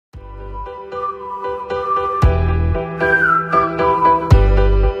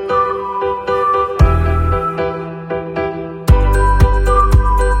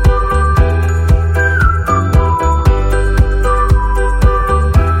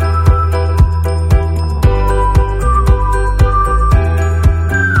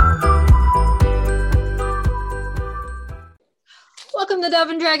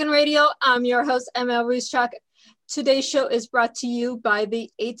Seven Dragon Radio. I'm your host, M.L.Ruscsak. Today's show is brought to you by the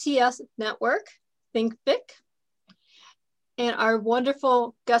ATS Network, Think Big. And our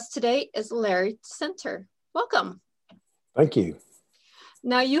wonderful guest today is Larry Center. Welcome. Thank you.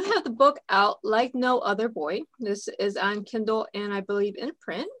 Now you have the book out, Like No Other Boy. This is on Kindle and I believe in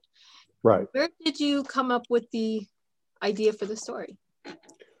print. Right. Where did you come up with the idea for the story?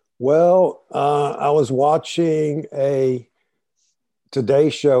 Well, I was watching a Today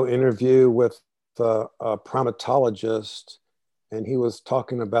Show interview with a primatologist, and he was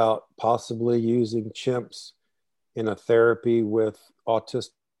talking about possibly using chimps in a therapy with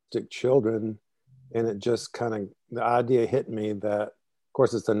autistic children. And it just the idea hit me that, of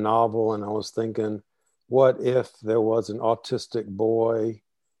course, it's a novel. And I was thinking, what if there was an autistic boy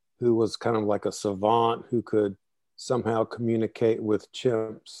who was kind of like a savant who could somehow communicate with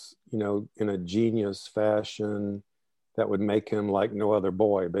chimps, in a genius fashion that would make him like no other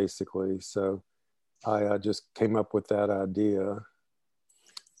boy, basically. So I just came up with that idea.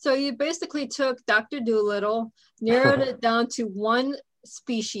 So you basically took Dr. Dolittle, narrowed it down to one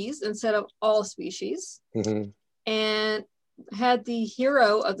species instead of all species, and had the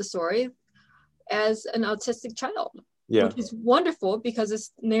hero of the story as an autistic child, which is wonderful because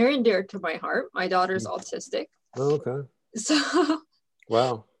it's near and dear to my heart. My daughter's autistic. Oh, okay. So,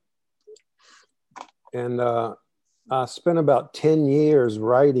 wow. And I spent about 10 years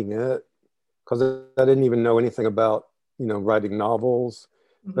writing it because I didn't even know anything about, writing novels,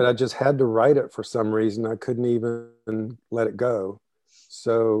 but I just had to write it for some reason. I couldn't even let it go.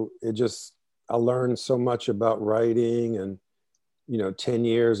 So I learned so much about writing and, 10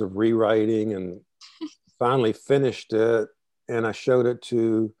 years of rewriting, and finally finished it. And I showed it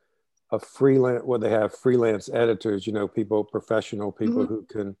to they have freelance editors, professional people who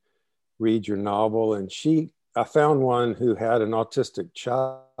can read your novel. And I found one who had an autistic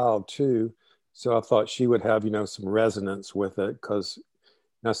child too. So I thought she would have, some resonance with it. And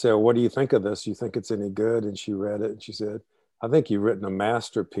I said, well, what do you think of this? You think it's any good? And she read it and she said, I think you've written a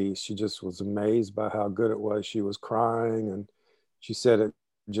masterpiece. She just was amazed by how good it was. She was crying, and she said it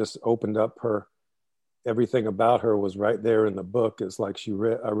just opened up everything about her was right there in the book. It's like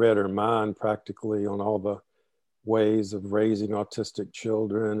I read her mind practically on all the ways of raising autistic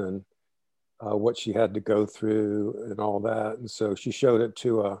children and what she had to go through and all that. And so she showed it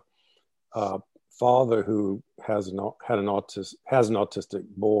to a father who has an autistic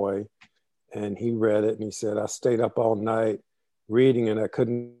boy, and he read it and he said, I stayed up all night reading and I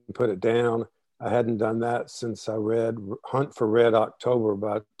couldn't put it down. I hadn't done that since I read Hunt for Red October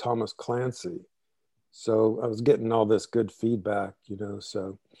by Thomas Clancy. So I was getting all this good feedback,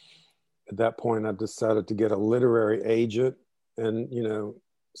 so at that point I decided to get a literary agent and,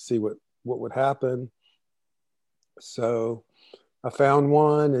 see what would happen. So I found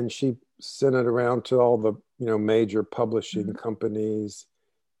one, and she sent it around to all the, major publishing companies,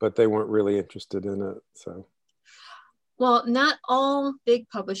 but they weren't really interested in it. So. Well, not all big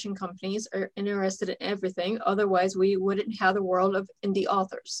publishing companies are interested in everything. Otherwise, we wouldn't have the world of indie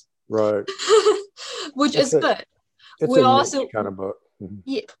authors. Right. Which is good. It's a niche kind of book.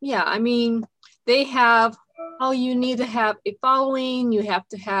 Yeah. I mean, they have, you need to have a following. You have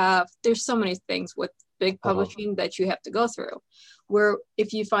to have, there's so many things with big publishing that you have to go through. Where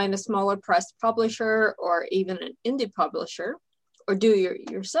if you find a smaller press publisher or even an indie publisher or do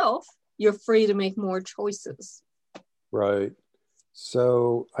yourself, you're free to make more choices. Right.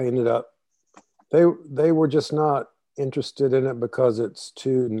 So I ended up, they were just not interested in it because it's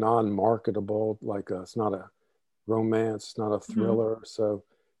too non-marketable. Like it's not a romance, not a thriller. So,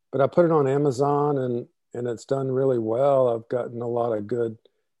 but I put it on Amazon and it's done really well. I've gotten a lot of good,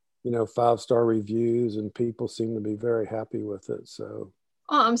 5-star reviews, and people seem to be very happy with it. So.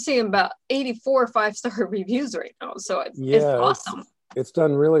 Oh, I'm seeing about 84 5-star reviews right now. So it's awesome. It's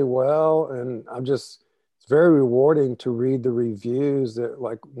done really well. And it's very rewarding to read the reviews that,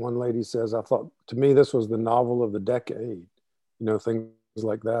 like one lady says, I thought, to me, this was the novel of the decade, things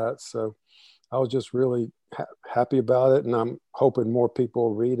like that. So I was just really happy about it. And I'm hoping more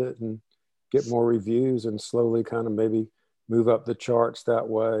people read it and get more reviews and slowly kind of maybe move up the charts that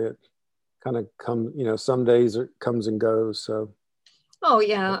way. It kind of some days it comes and goes. So. Oh,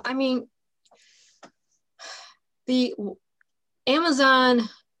 yeah. I mean, the Amazon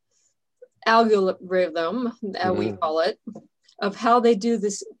algorithm, we call it, of how they do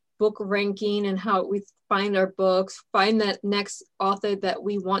this book ranking and how we find our books, find that next author that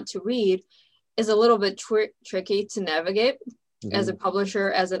we want to read is a little bit tricky to navigate as a publisher,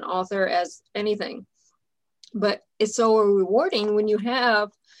 as an author, as anything. But it's so rewarding when you have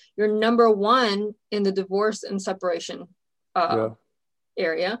your number one in the divorce and separation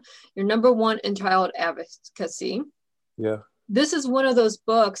area. You're number one in child advocacy. Yeah. This is one of those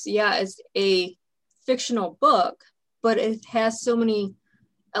books. Yeah, it's a fictional book, but it has so many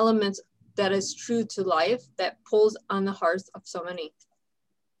elements that is true to life that pulls on the hearts of so many.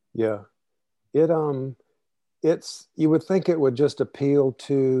 Yeah. It's, you would think it would just appeal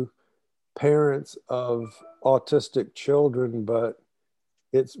to parents of autistic children, but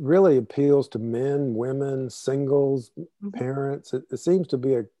it really appeals to men, women, singles, parents. It seems to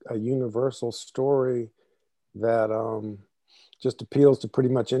be a universal story that just appeals to pretty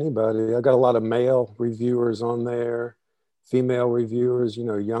much anybody. I got a lot of male reviewers on there, female reviewers,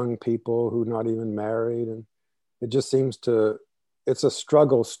 young people who not even married. And it just seems to, it's a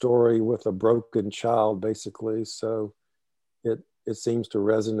struggle story with a broken child, basically. So it seems to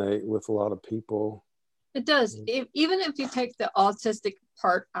resonate with a lot of people. It does. Even if you take the autistic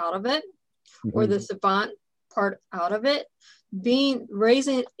part out of it, or the savant part out of it,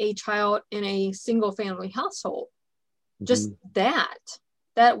 raising a child in a single family household, just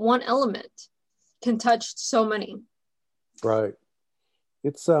that one element can touch so many. Right.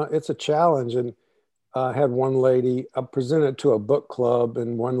 It's a challenge. And I had one lady, I presented to a book club,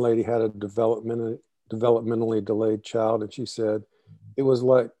 and one lady had a developmentally delayed child, and she said, it was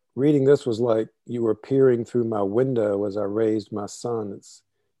like, reading this was like you were peering through my window as I raised my son.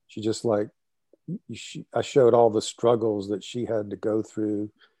 She just like, I showed all the struggles that she had to go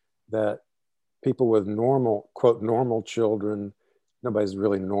through, that people with normal, quote, normal children, nobody's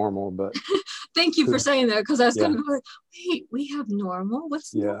really normal, but. Thank you for saying that, because I was going to go, wait, we have normal?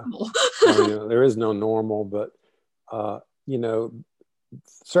 What's normal? There is no normal, but,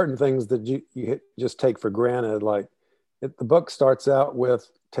 certain things that you just take for granted, like the book starts out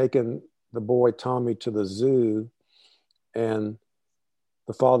with taking the boy Tommy to the zoo, and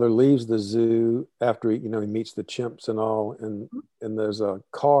the father leaves the zoo after he meets the chimps and all, and there's a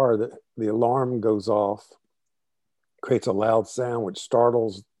car that the alarm goes off, creates a loud sound which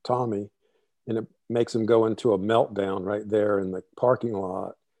startles Tommy, and it makes him go into a meltdown right there in the parking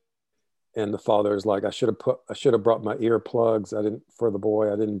lot. And the father is like, I should have brought my earplugs. For the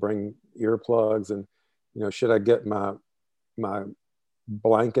boy, I didn't bring earplugs. And, should I get my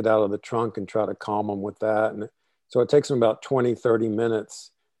blanket out of the trunk and try to calm him with that? And so it takes him about 20, 30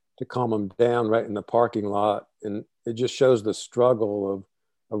 minutes to calm him down right in the parking lot. And it just shows the struggle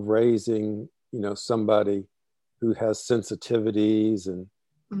of raising, somebody who has sensitivities and,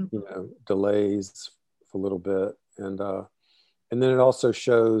 delays for a little bit. And then it also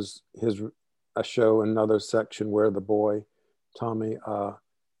shows I show another section where the boy, Tommy,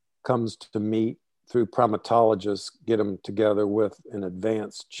 comes to meet, through primatologists, get him together with an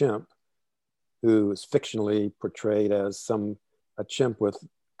advanced chimp who is fictionally portrayed as a chimp with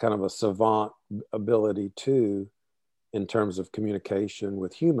kind of a savant ability too, in terms of communication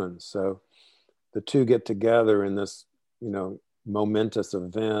with humans. So the two get together in this, momentous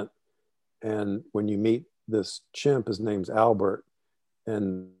event. And when you meet this chimp, his name's Albert,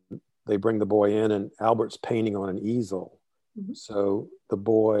 and they bring the boy in, and Albert's painting on an easel. So the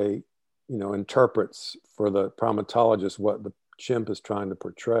boy, interprets for the primatologist what the chimp is trying to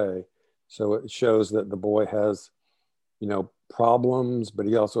portray. So it shows that the boy has, problems, but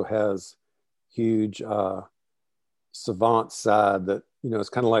he also has huge savant side that, it's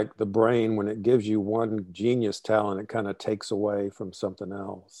kind of like the brain, when it gives you one genius talent, it kind of takes away from something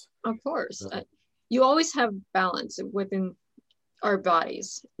else. Of course. You always have balance within our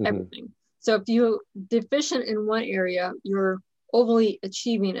bodies, everything. So if you're deficient in one area, you're overly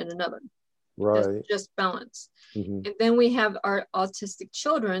achieving in another. Right. That's just balance. And then we have our autistic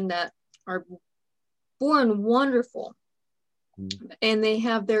children that are born wonderful, and they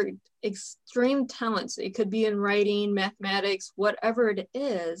have their extreme talents. It could be in writing, mathematics, whatever it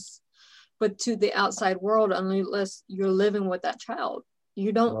is, but to the outside world, unless you're living with that child,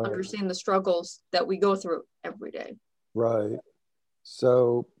 you don't understand the struggles that we go through every day. Right.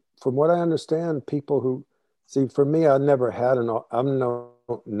 So from what I understand, for me, I never had I didn't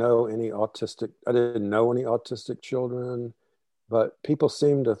know any autistic children, but people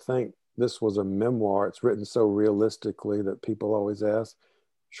seem to think this was a memoir. It's written so realistically that people always ask,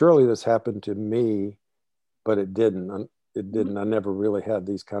 surely this happened to me, but it didn't. It didn't. I never really had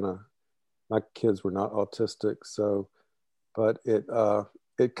these my kids were not autistic. So, but it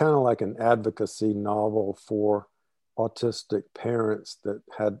kind of like an advocacy novel for autistic parents that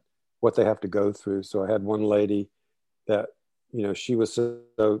had what they have to go through. So I had one lady that, she was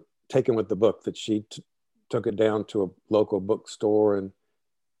so taken with the book that she took it down to a local bookstore, and,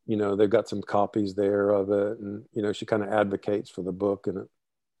 they've got some copies there of it. And, she kind of advocates for the book.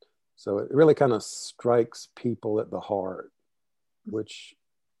 So it really kind of strikes people at the heart. which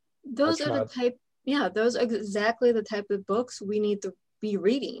I Those are the tried. type, yeah, those are exactly the type of books we need to be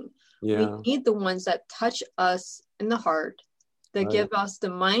reading. We Yeah, need the ones that touch us in the heart, that right, give us the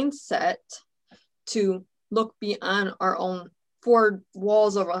mindset to look beyond our own four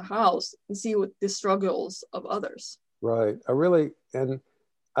walls of our house and see what the struggles of others. right. And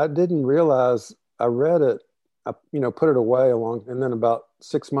I didn't realize I read it, I, put it away and then about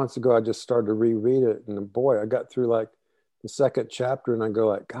 6 months ago, I just started to reread it. And boy, I got through like the second chapter and I go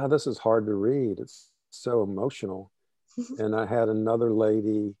like, God, this is hard to read. It's so emotional. And I had another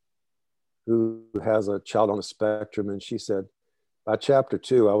lady who has a child on the spectrum, and she said, by chapter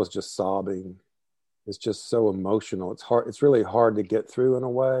 2, I was just sobbing. It's just so emotional. It's hard. It's really hard to get through in a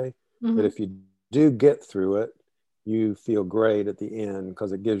way, but if you do get through it, you feel great at the end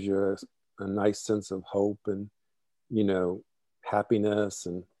because it gives you a nice sense of hope and happiness.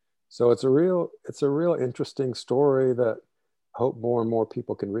 And so it's a real interesting story that I hope more and more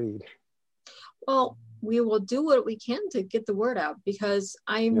people can read. Well, we will do what we can to get the word out, because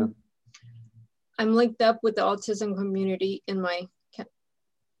Yeah. I'm linked up with the autism community in my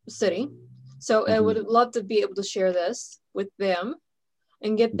city. So I would love to be able to share this with them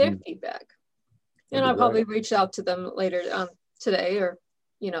and get their feedback. And I'll probably reach out to them later today or,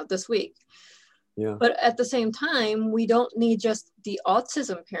 this week. Yeah. But at the same time, we don't need just the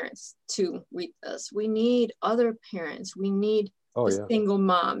autism parents to read this. We need other parents. We need single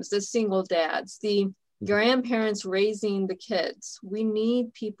moms, the single dads, the grandparents raising the kids. We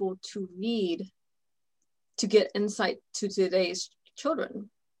need people to read to get insight to today's children.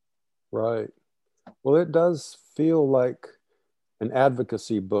 Right. Well, it does feel like an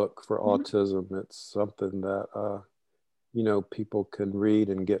advocacy book for autism. It's something that, people can read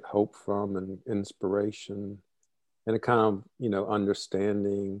and get hope from and inspiration and a kind of,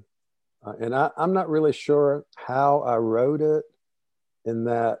 understanding. And I'm not really sure how I wrote it, in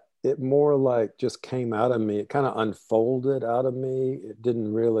that it more like just came out of me. It kind of unfolded out of me.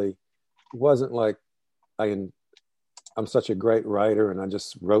 It wasn't like I'm such a great writer and I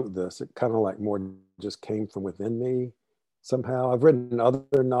just wrote this. It kind of like more just came from within me somehow. I've written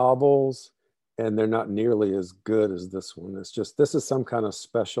other novels and they're not nearly as good as this one. This is some kind of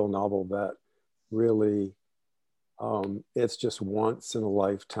special novel that really, it's just once in a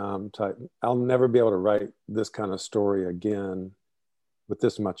lifetime type. I'll never be able to write this kind of story again with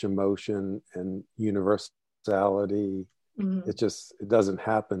this much emotion and universality. It doesn't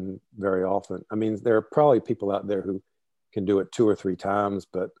happen very often. I mean, there are probably people out there who can do it 2 or 3 times,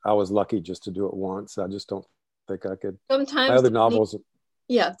 but I was lucky just to do it once. I just don't think I could. Sometimes my other novels.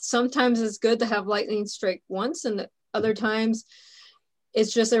 Sometimes it's good to have lightning strike once, and other times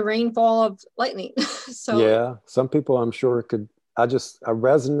it's just a rainfall of lightning. So yeah, some people I'm sure could. I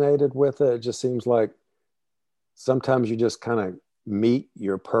resonated with it. It just seems like sometimes you just kind of meet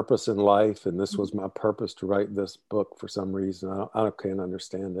your purpose in life, and this was my purpose to write this book for some reason. I can't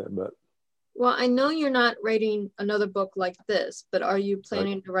understand it, but. Well, I know you're not writing another book like this, but are you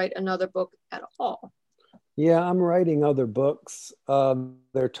planning to write another book at all? Yeah, I'm writing other books.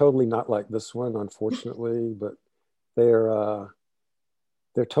 They're totally not like this one, unfortunately, but they're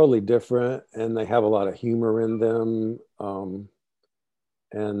totally different, and they have a lot of humor in them.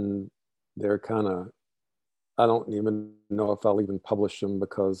 And they're kind of, I don't even know if I'll even publish them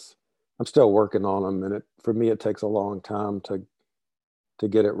because I'm still working on them, and for me it takes a long time to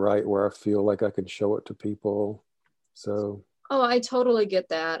get it right where I feel like I can show it to people. So. Oh, I totally get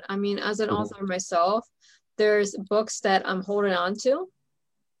that. I mean, as an author myself, there's books that I'm holding on to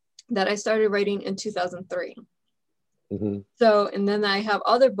that I started writing in 2003. So, and then I have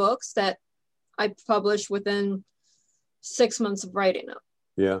other books that I published within 6 months of writing them.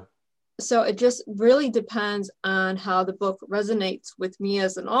 Yeah. So it just really depends on how the book resonates with me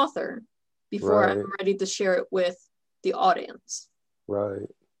as an author before I'm ready to share it with the audience. Right.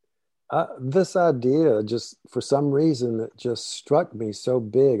 This idea, just for some reason, it just struck me so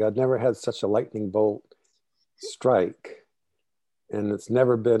big. I'd never had such a lightning bolt strike. And it's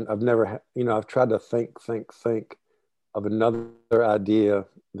never been, I've tried to think of another idea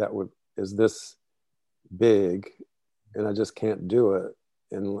that is this big, and I just can't do it.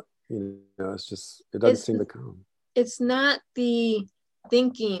 And, it doesn't seem to come. It's not the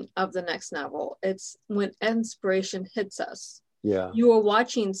thinking of the next novel. It's when inspiration hits us. Yeah. You were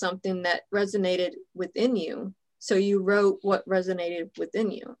watching something that resonated within you, so you wrote what resonated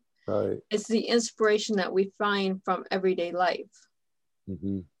within you. Right. It's the inspiration that we find from everyday life.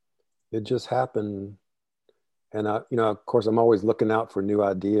 It just happened, and of course, I'm always looking out for new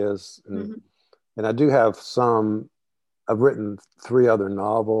ideas, and I do have some. I've written 3 other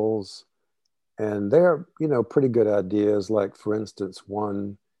novels, and they're, you know, pretty good ideas. Like, for instance,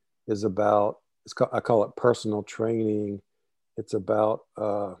 one is about, I call it personal training. It's about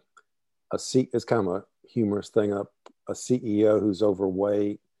it's kind of a humorous thing. A CEO who's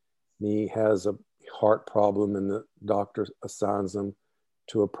overweight, and he has a heart problem, and the doctor assigns him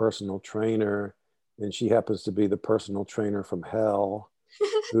to a personal trainer, and she happens to be the personal trainer from hell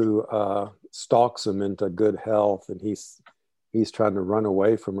who stalks him into good health, and he's trying to run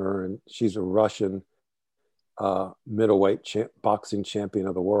away from her, and she's a Russian middleweight boxing champion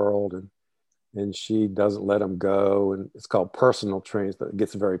of the world, and she doesn't let him go, and it's called personal training. It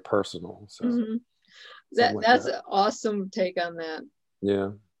gets very personal. So mm-hmm. That's an awesome take on that. Yeah,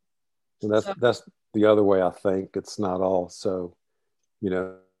 and that's the other way. I think it's not all so, you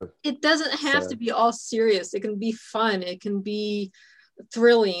know. It doesn't have to be all serious. It can be fun. It can be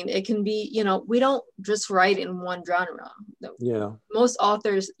thrilling. It can be, you know, we don't just write in one genre. Yeah. Most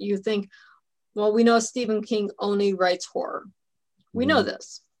authors, you think, well, we know Stephen King only writes horror. We know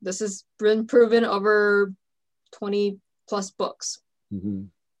this. This has been proven over 20 plus books. Mm-hmm.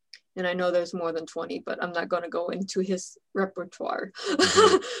 And I know there's more than 20, but I'm not going to go into his repertoire.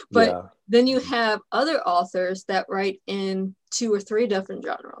 Mm-hmm. But then you have other authors that write in 2 or 3 different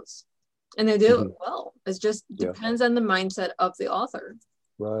genres. And they do it well. It just depends on the mindset of the author.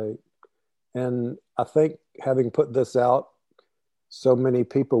 Right. And I think having put this out, so many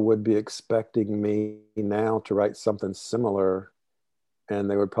people would be expecting me now to write something similar. And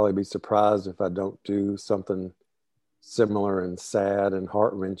they would probably be surprised if I don't do something similar and sad and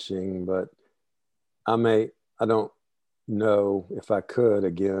heart-wrenching. But I don't know if I could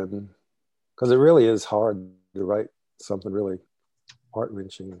again, because it really is hard to write something really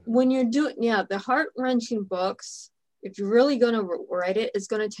heart-wrenching. When you're doing, the heart-wrenching books, if you're really going to write it, it's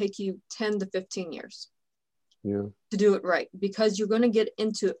going to take you 10 to 15 years to do it right, because you're going to get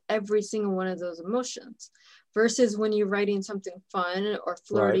into every single one of those emotions, versus when you're writing something fun or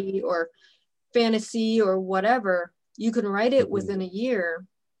flirty or fantasy or whatever, you can write it within a year,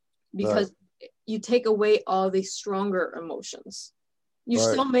 because you take away all the stronger emotions.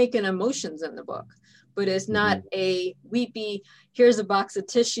 You're still making emotions in the book, but it's not a weepy, here's a box of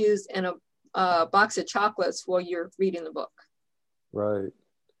tissues and a box of chocolates while you're reading the book. Right.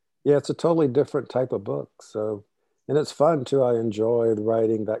 Yeah, it's a totally different type of book. So, and it's fun too. I enjoyed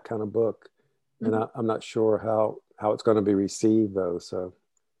writing that kind of book. And I'm not sure how it's going to be received though. So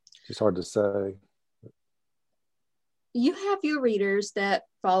it's just hard to say. You have your readers that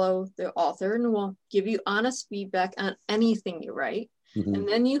follow the author and will give you honest feedback on anything you write. And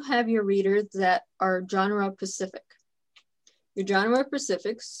then you have your readers that are genre specific. Your genre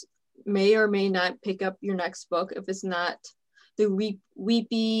specifics may or may not pick up your next book if it's not the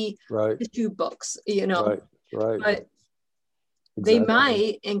weepy issue books, you know. Right. But they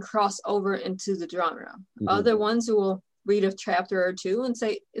might and cross over into the genre. Other ones who will read a chapter or two and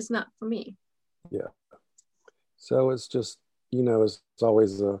say, it's not for me. Yeah. So it's just, you know, it's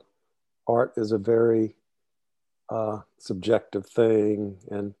always art is a very subjective thing.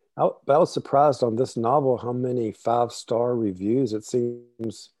 And I was surprised on this novel how many 5-star reviews. It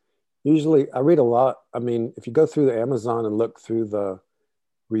seems, usually I read a lot. I mean, if you go through the Amazon and look through the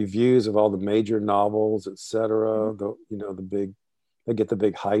reviews of all the major novels, etc., they get the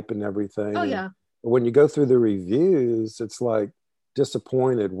big hype and everything. Oh yeah. But when you go through the reviews, it's like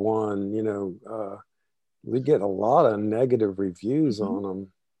disappointed one, you know, we get a lot of negative reviews on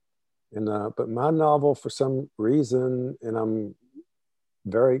them. And but my novel, for some reason, and I'm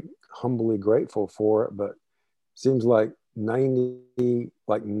very humbly grateful for it, but seems like 95%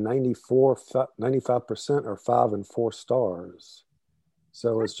 are 5 and 4 stars.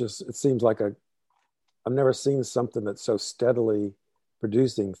 So it seems like I've never seen something that's so steadily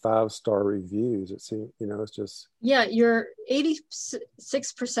producing 5-star reviews. It seems, you know, it's just. Yeah, you're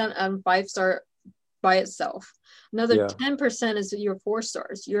 86% on 5-star by itself. Another 10% is your 4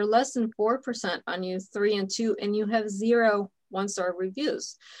 stars. You're less than 4% on your 3 and 2, and you have 0 1-star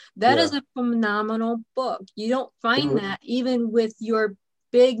reviews. That is a phenomenal book. You don't find that even with your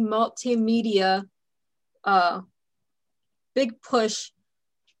big multimedia, big push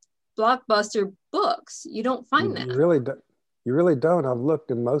blockbuster books. You don't find that. You really don't. I've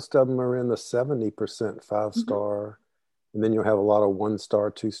looked, and most of them are in the 70% 5-star, and then you'll have a lot of 1-star,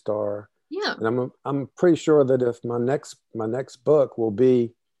 2-star. Yeah. And I'm pretty sure that if my next book will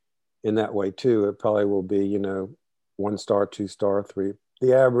be in that way too, it probably will be, you know, 1-star, 2-star, 3.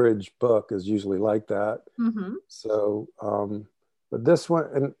 The average book is usually like that. So, but this one,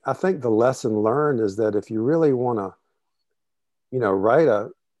 and I think the lesson learned is that if you really want to, you know, write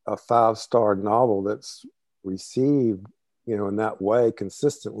a 5-star novel that's received, you know, in that way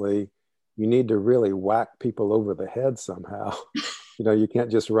consistently, you need to really whack people over the head somehow. You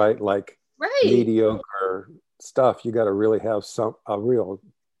can't just write like Right. mediocre stuff. You got to really have a real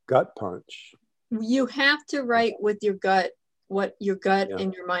gut punch. You have to write with your gut, what your gut Yeah.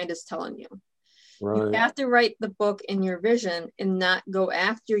 and your mind is telling you. Right. You have to write the book in your vision and not go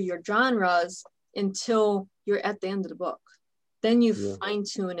after your genres until you're at the end of the book. Then you fine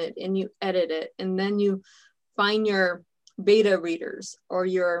tune it and you edit it, and then you find your beta readers or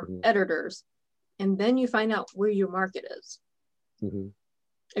your editors, and then you find out where your market is.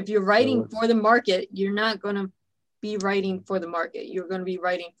 If you're writing for the market, you're not going to be writing for the market. You're going to be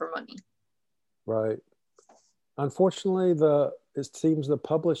writing for money. Right. Unfortunately, it seems the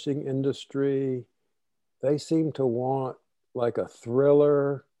publishing industry, they seem to want like a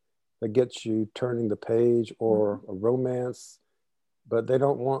thriller that gets you turning the page, or a romance, but they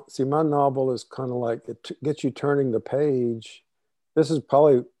don't want, see, my novel is kind of like, it gets you turning the page. This is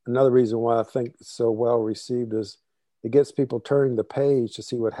probably another reason why I think it's so well received, is it gets people turning the page to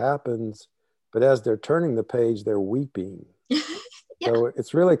see what happens, but as they're turning the page, they're weeping. So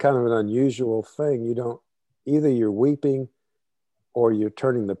it's really kind of an unusual thing. Either you're weeping or you're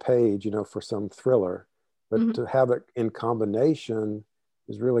turning the page, for some thriller, but to have it in combination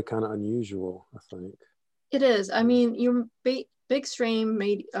is really kind of unusual, I think. It is. I mean, your big stream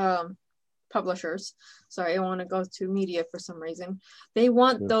made publishers, sorry, I want to go to media for some reason. They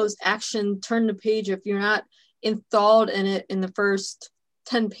want those action turn the page. If you're not enthralled in it in the first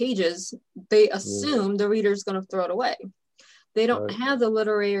 10 pages, they assume the reader's going to throw it away. They don't have the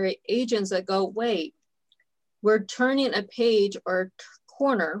literary agents that go, wait, we're turning a page or a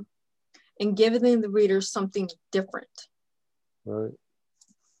corner and giving the reader something different. Right.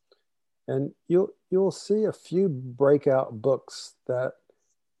 And you'll see a few breakout books that,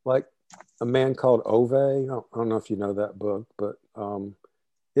 like A Man Called Ove. I don't know if you know that book, but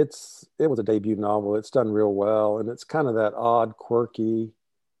it was a debut novel. It's done real well, and it's kind of that odd, quirky,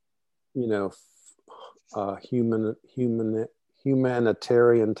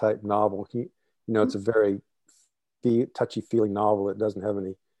 humanitarian type novel. It's a very touchy-feeling novel. It doesn't have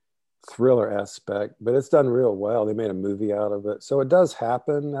any thriller aspect, but it's done real well. They made a movie out of it. So it does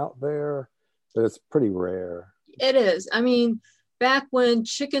happen out there, but it's pretty rare. It is. I mean, back when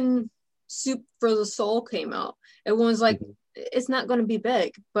Chicken Soup for the Soul came out, everyone's like, it's not going to be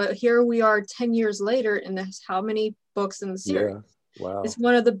big. But here we are 10 years later, and there's how many books in the series? Yeah. Wow. It's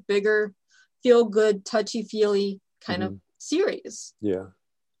one of the bigger, feel-good, touchy-feely kind of series. Yeah.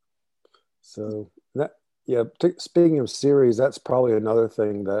 So speaking of series, that's probably another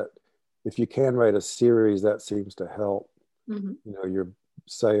thing that if you can write a series, that seems to help, your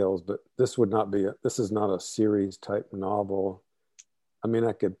sales. But this is not a series type novel. I mean,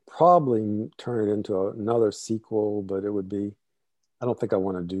 I could probably turn it into another sequel, but I don't think I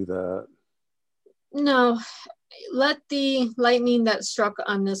want to do that. No, let the lightning that struck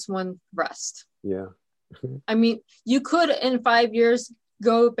on this one rest. Yeah. I mean, you could in 5 years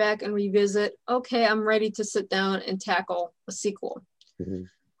go back and revisit, okay, I'm ready to sit down and tackle a sequel.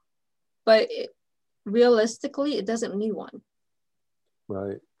 But realistically, it doesn't need one.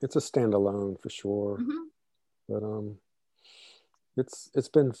 Right. It's a standalone for sure. But it's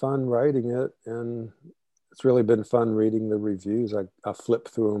been fun writing it, and it's really been fun reading the reviews. I flip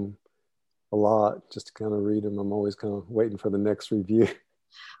through them a lot just to kind of read them. I'm always kind of waiting for the next review.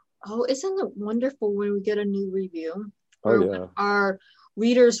 Oh, isn't it wonderful when we get a new review? Oh, yeah. When our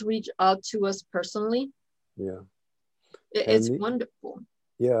readers reach out to us personally. Yeah. It's wonderful.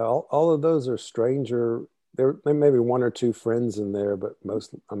 Yeah, all of those are stranger. There may be one or two friends in there, but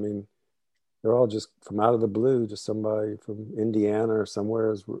they're all just from out of the blue. Just somebody from Indiana or somewhere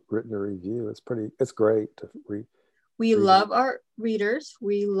has written a review. It's great to read. We love our readers.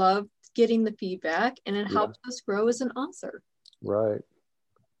 We love getting the feedback, and it helps us grow as an author. Right.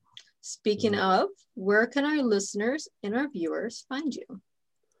 Speaking of, where can our listeners and our viewers find you?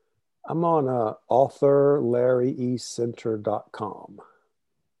 I'm on authorlarryecenter.com.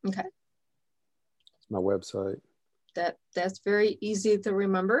 Okay. It's my website. That's very easy to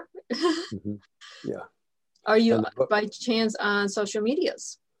remember. Yeah. Are you by chance on social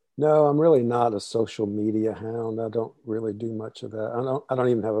medias? No, I'm really not a social media hound. I don't really do much of that. I don't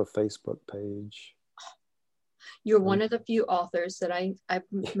even have a Facebook page. You're one of the few authors that I've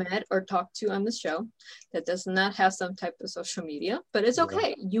met or talked to on the show that does not have some type of social media, but it's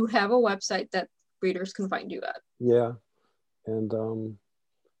okay. You have a website that readers can find you at. Yeah. And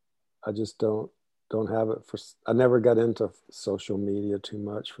I just don't have it I never got into social media too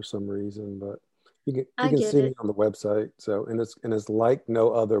much for some reason, but you can see me on the website. So, and it's like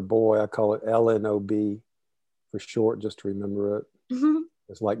no other boy. I call it LNOB for short, just to remember it.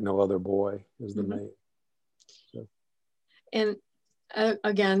 It's Like No Other Boy is the Mm-hmm. name. So. And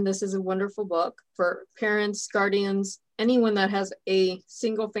again, this is a wonderful book for parents, guardians, anyone that has a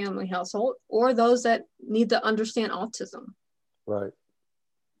single family household, or those that need to understand autism. Right.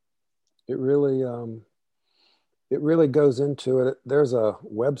 It really goes into it. There's a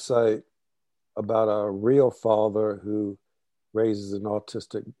website about a real father who raises an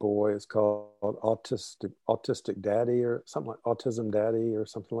autistic boy. It's called Autistic Daddy or something, like Autism Daddy or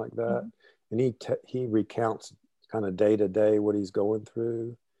something like that. Mm-hmm. And he recounts kind of day to day what he's going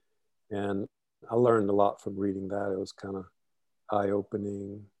through. And I learned a lot from reading that. It was kind of eye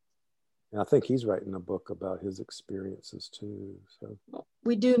opening. And I think he's writing a book about his experiences too. So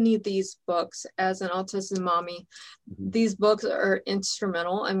we do need these books as an autism mommy. Mm-hmm. These books are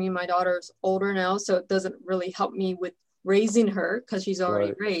instrumental. I mean, my daughter's older now, so it doesn't really help me with raising her because she's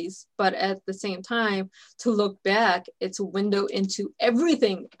already raised. But at the same time, to look back, it's a window into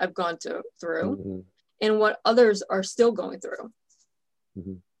everything I've gone through mm-hmm. and what others are still going through.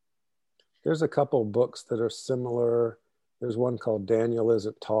 Mm-hmm. There's a couple books that are similar. There's one called Daniel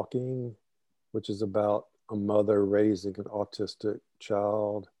Isn't Talking, which is about a mother raising an autistic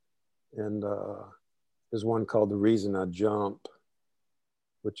child. And there's one called The Reason I Jump,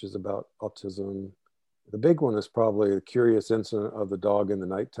 which is about autism. The big one is probably The Curious Incident of the Dog in the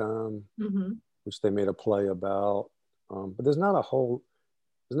Nighttime, mm-hmm. which they made a play about. But there's not a whole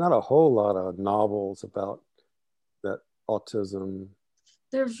lot of novels about that autism.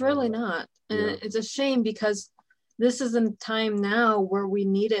 There's really not. And it's a shame because this is a time now where we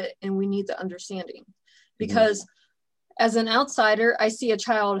need it and we need the understanding. Because mm-hmm. as an outsider, I see a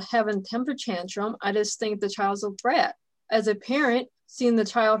child having temper tantrum. I just think the child's a brat. As a parent, seeing the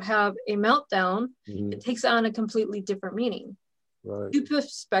child have a meltdown, mm-hmm. it takes on a completely different meaning. Right. Two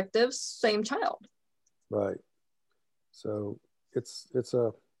perspectives, same child. Right. So it's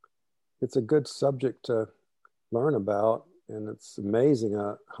a good subject to learn about. And it's amazing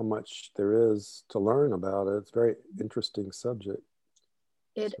how much there is to learn about it. It's a very interesting subject.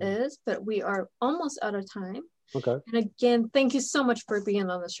 It is, but we are almost out of time. Okay. And again, thank you so much for being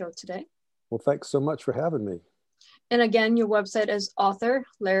on the show today. Well, thanks so much for having me. And again, your website is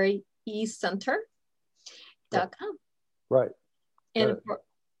authorlarryecenter.com. Right. And for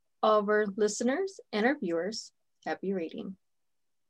all of our listeners and our viewers, happy reading.